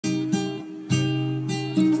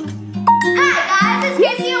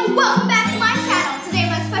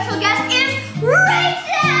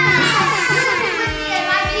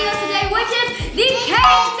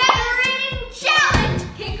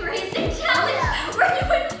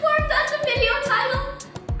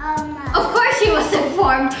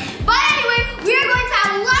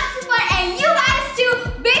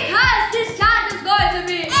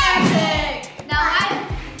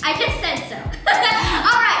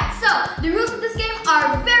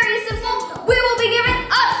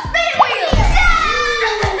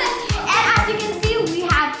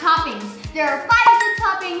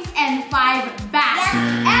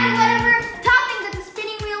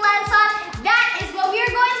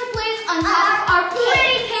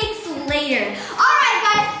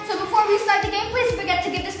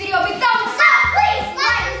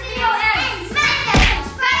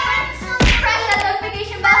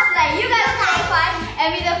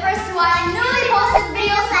first to watch newly posted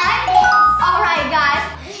videos like this. Alright guys,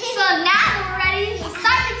 so now that we're ready to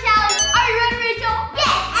start the challenge. Are you ready, Rachel? Yes,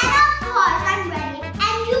 and of course I'm ready.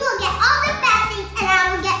 And you will get all the bad things and I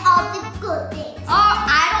will get all the good things. Oh,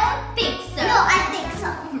 I don't think so. No, I think so.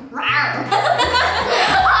 Alright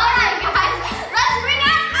guys, let's bring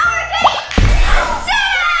out our cake!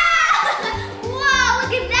 Wow, look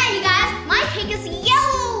at that you guys. My cake is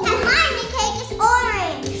yellow. And my cake is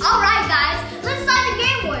orange. Alright guys, let's start the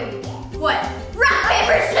game with what? Rock,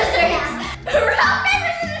 paper, scissors! Rock,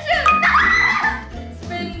 paper, scissors, shoot!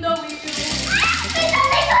 Spin the wheel! Spin the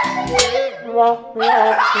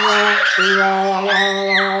wheel! I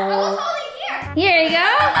was holding here! Here you go.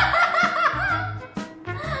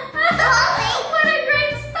 What a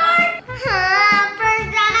great start! First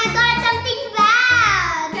round I got something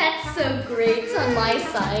bad. That's so great on my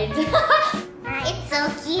side. It's so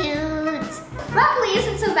cute. Broccoli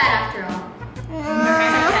isn't so bad after all.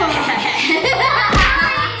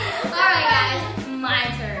 Alright guys, my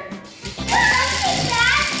turn. Something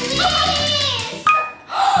bad, please.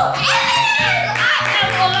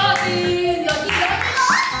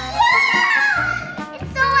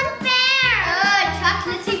 It's so unfair.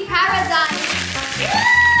 Chocolatey paradise.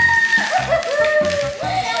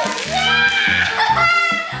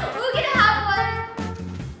 We're gonna have one.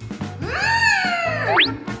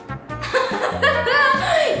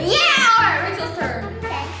 Yeah! Alright, Rachel's turn.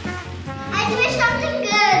 Okay. I wish something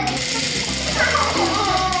good.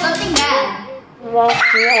 Something bad.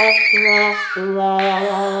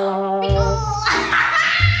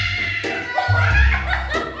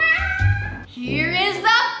 Here is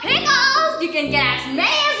the pickles! You can get as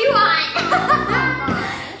many as you want!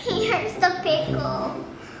 Here's the pickle.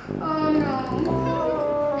 Oh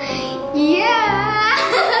no. Yeah!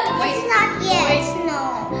 It's not yet. No.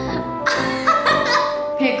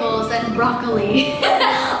 Pickles and broccoli.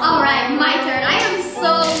 Alright, my turn. I am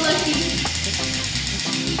so lucky.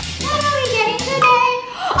 What are we getting today?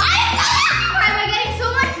 Why am I getting so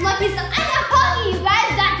much lucky stuff? I got Pokey, you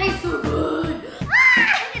guys. That tastes so good.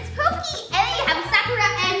 It's Pokey. And then you have Sakura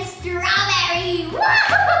and strawberry.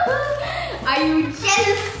 Are you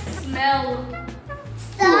jealous? Smell.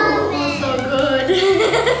 Stop it. So good.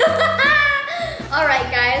 Alright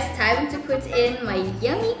guys, time to put in my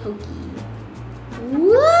yummy Pokey.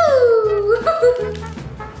 Woo!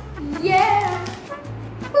 Yeah!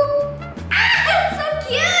 Woo. It's so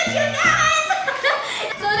cute, you guys!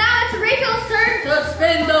 So now it's Rachel's turn to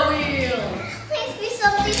spin the wheel. Please be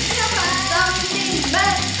something good. Something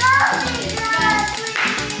bad. Something bad.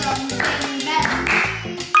 Something bad.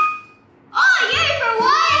 Oh, yay for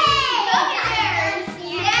one! Look at there!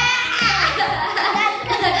 Yeah!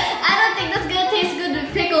 I don't think that's gonna taste good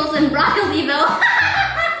with pickles and broccoli though.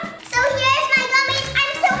 So here's my gummies.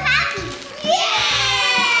 I'm so happy.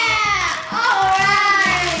 Yeah!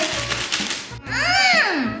 Alright!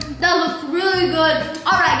 That looks really good.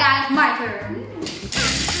 Alright guys, my turn.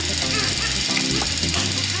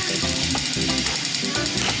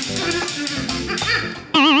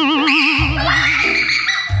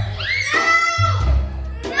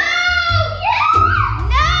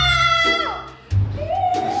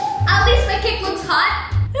 At least my cake looks hot.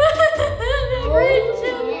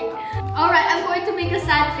 Alright, I'm going to make a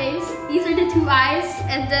sad face. These are the two eyes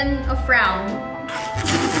and then a frown.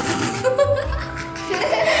 It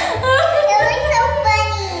looks so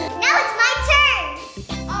funny. Now it's my turn.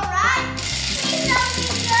 Alright. Please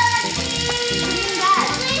something good, please.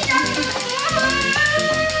 Please something good.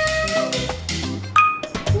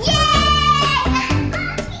 Yay!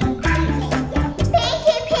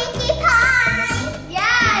 Pinkie pie.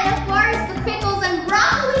 Yeah, and of course the pickles and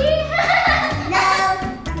broccoli. No,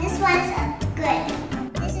 this one's good.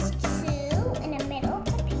 This is two in the middle.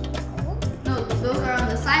 No, those are on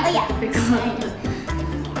the side. Oh, yeah. Pickles.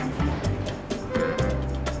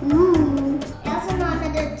 Ooh. Also not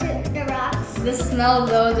the rocks. The smell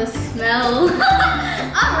though, the smell.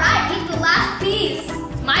 Alright, eat the last piece.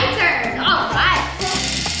 My turn. Alright.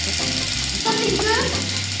 Something good?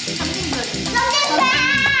 Something good. Something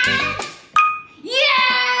bad.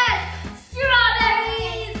 Yes!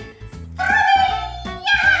 Strawberries! Strawberries!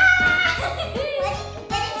 Yeah! Why are you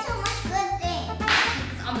getting so much good things?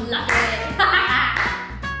 I'm lucky.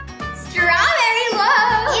 Strawberry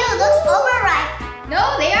love! Ew, looks overripe. No,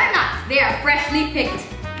 they are not. They are freshly picked.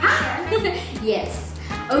 Yes.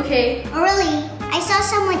 Okay. Oh, really? I saw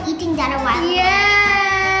someone eating that a while ago.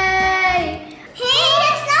 Yay! Hey,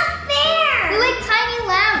 that's not fair. They're like tiny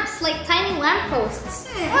lamps, like tiny lampposts.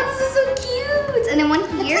 Oh, this is so cute. And then one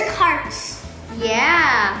here. Looks like hearts.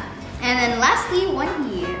 Yeah. And then lastly, one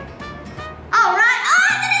here. All right.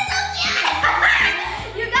 Oh, that is so cute.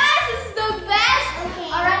 You guys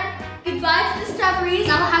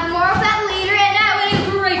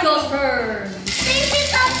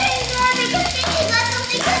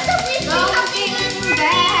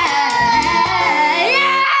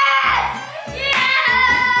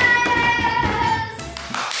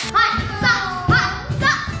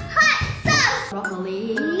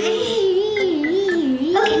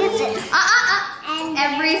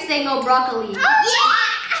broccoli. Oh, yeah!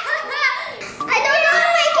 I don't know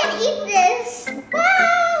if I can eat this.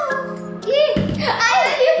 Wow! I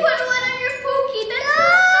let you put one on your pookie. That's so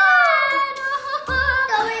sad.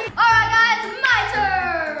 Alright guys, my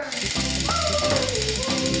turn.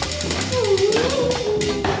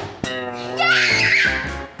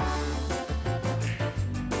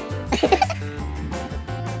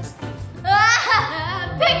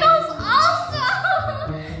 Pickles also.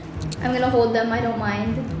 I'm gonna hold them, I don't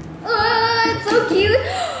mind. It's so cute.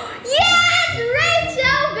 Yes,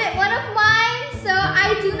 Rachel bit one of mine, so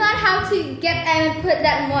I do not have to get and put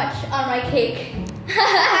that much on my cake.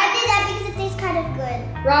 I did that because it tastes kind of good.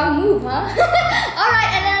 Wrong move, huh?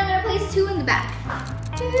 Alright, and then I'm gonna place 2 in the back.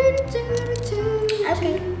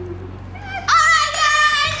 Okay. Alright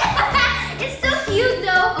guys! It's so cute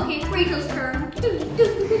though. Okay, Rachel's turn.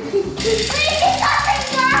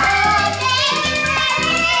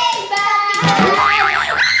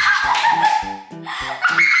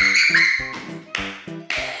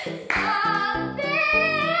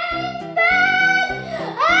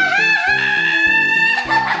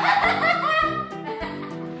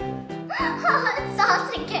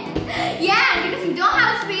 Yeah, because you don't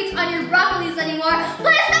have space on your broccolis anymore.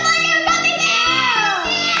 Place them on your broccoli!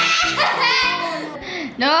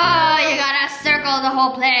 No, you gotta circle the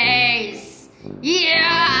whole place.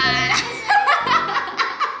 Yeah!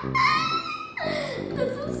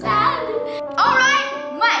 That's so sad. Alright,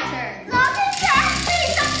 my turn. Something good.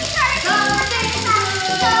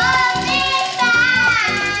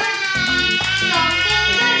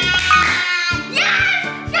 Yes!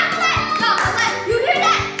 Chocolate! Chocolate! You hear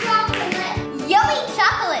that? Chocolate. Yummy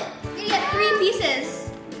chocolate. You get 3 pieces.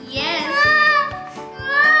 Yes.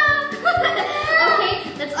 Okay,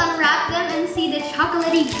 let's unwrap them and see the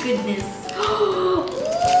chocolatey goodness. Ooh,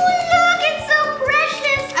 look, it's so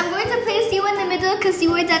precious. I'm going to place you in the middle because see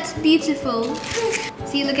where that's beautiful.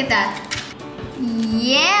 See, look at that.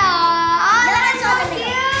 Yeah. Oh, that's so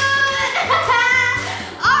cute.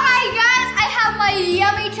 Alright guys, I have my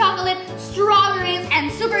yummy chocolate, strawberries,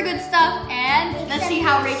 and super good stuff. And let's see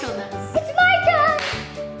how Rachel does. It's my turn.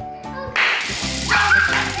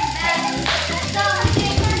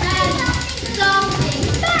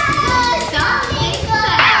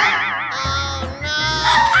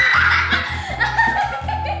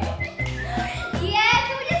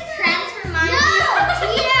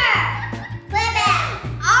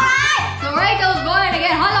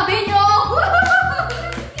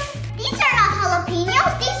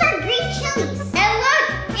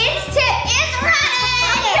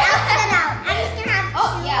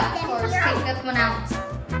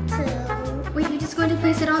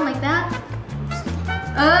 Place it on like that.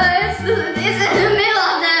 It's in the middle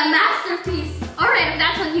of the masterpiece. Alright, if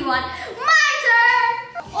that's what you want. My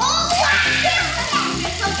turn! Oh, something good.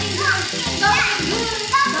 Something good.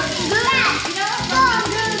 Something good. You know? Something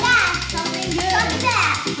good. Something good.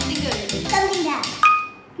 Something good. Something bad.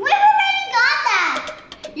 We've already got that.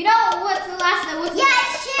 You know what's the last one? What's Yeah,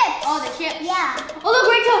 it's chips. Oh, the chips? Yeah. Oh, look,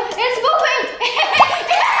 Rachel, it's moving!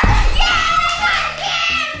 Yeah, I got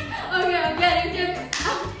chips! Okay, I'm getting chips.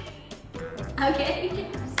 Okay.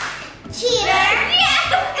 Cheater. Yeah.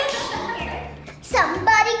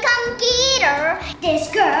 Somebody come get her. This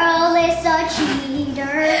girl is a cheater.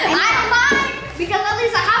 I don't mind because at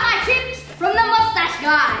least I have my chips from the mustache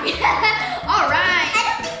guy. All right. I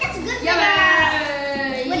don't think that's good.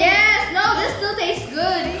 Yeah. Yes. No, this still tastes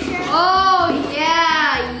good. Oh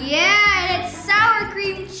yeah, yeah, and it's sour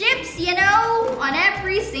cream chips. You know, on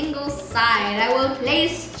every single side, I will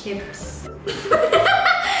place chips.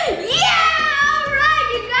 Yeah.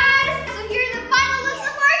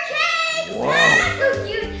 So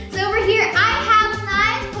cute. So over here, I have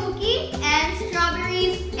nice cookie and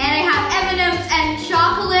strawberries, and I have M&Ms and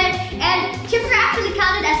chocolate. And chips are actually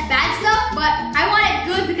counted as bad stuff, but I want it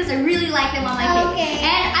good because I really like them on my cake. Okay.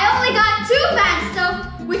 And I only got 2 bad stuff,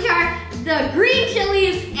 which are the green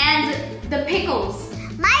chilies and the pickles.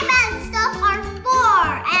 My bad stuff are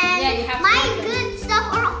 4, and Yeah, you have my 4. good stuff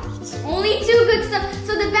are Only 2 good stuff.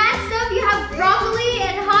 So the bad stuff, you have broccoli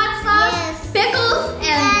and hot sauce, Yes. pickles,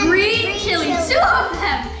 and green chili. 2 of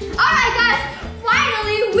them. All right, guys.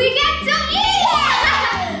 Finally, we get to eat.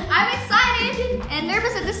 I'm excited and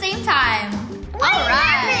nervous at the same time. Why are you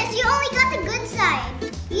nervous? You only got the good side.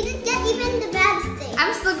 You didn't get even the bad thing.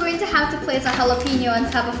 I'm still going to have to place a jalapeno on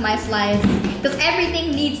top of my slice because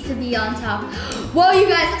everything needs to be on top. Whoa, you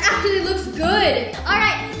guys, it actually looks good. All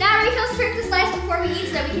right, now Rachel's turn to slice before we eat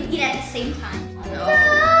so that we can eat at the same time. No.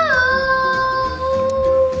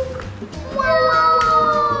 Wow.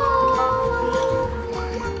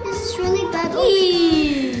 This is really bad.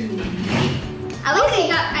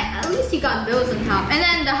 At least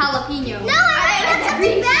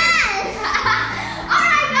every bad.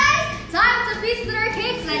 Alright guys, time to feast on our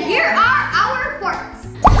cakes and here are our forks.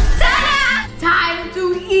 Ta-da! Time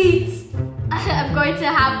to eat. I'm going to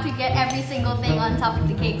have to get every single thing on top of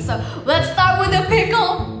the cake. So let's start with the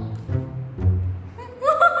pickle.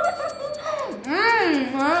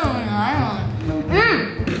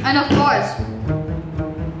 And of course,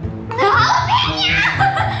 the jalapeno.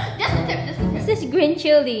 Just a tip, just a tip. This is green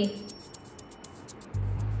chili.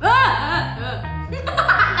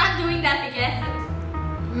 I'm not doing that again.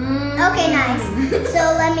 Okay, nice. So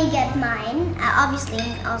let me get mine. Obviously,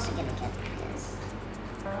 I'm also gonna get this.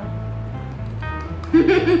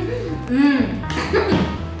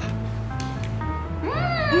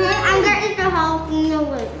 I'm getting the jalapeno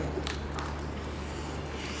with it.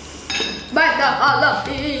 But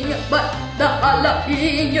the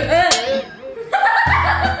jalapeno.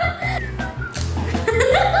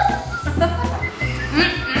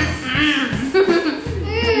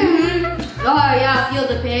 Oh yeah, feel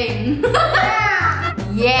the pain.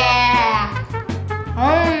 Yeah.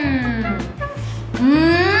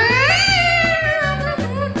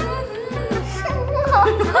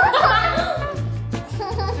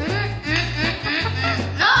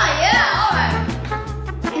 Oh yeah, alright.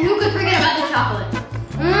 And who could forget about the chocolate?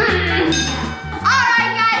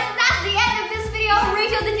 Alright guys, so that's the end of this video.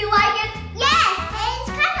 Rachel, did you like it? Yes, it's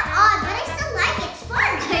kind of odd, but I still like it. It's fun.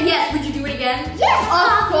 Yes, would you do it again? Yes,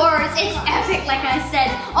 Of course, it's epic like I said.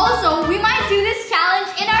 Also, we might do this challenge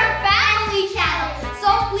in our family channel. So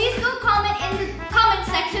please go comment in the comment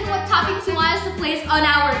section what topics you want us to place on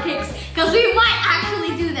our cakes. Because we might actually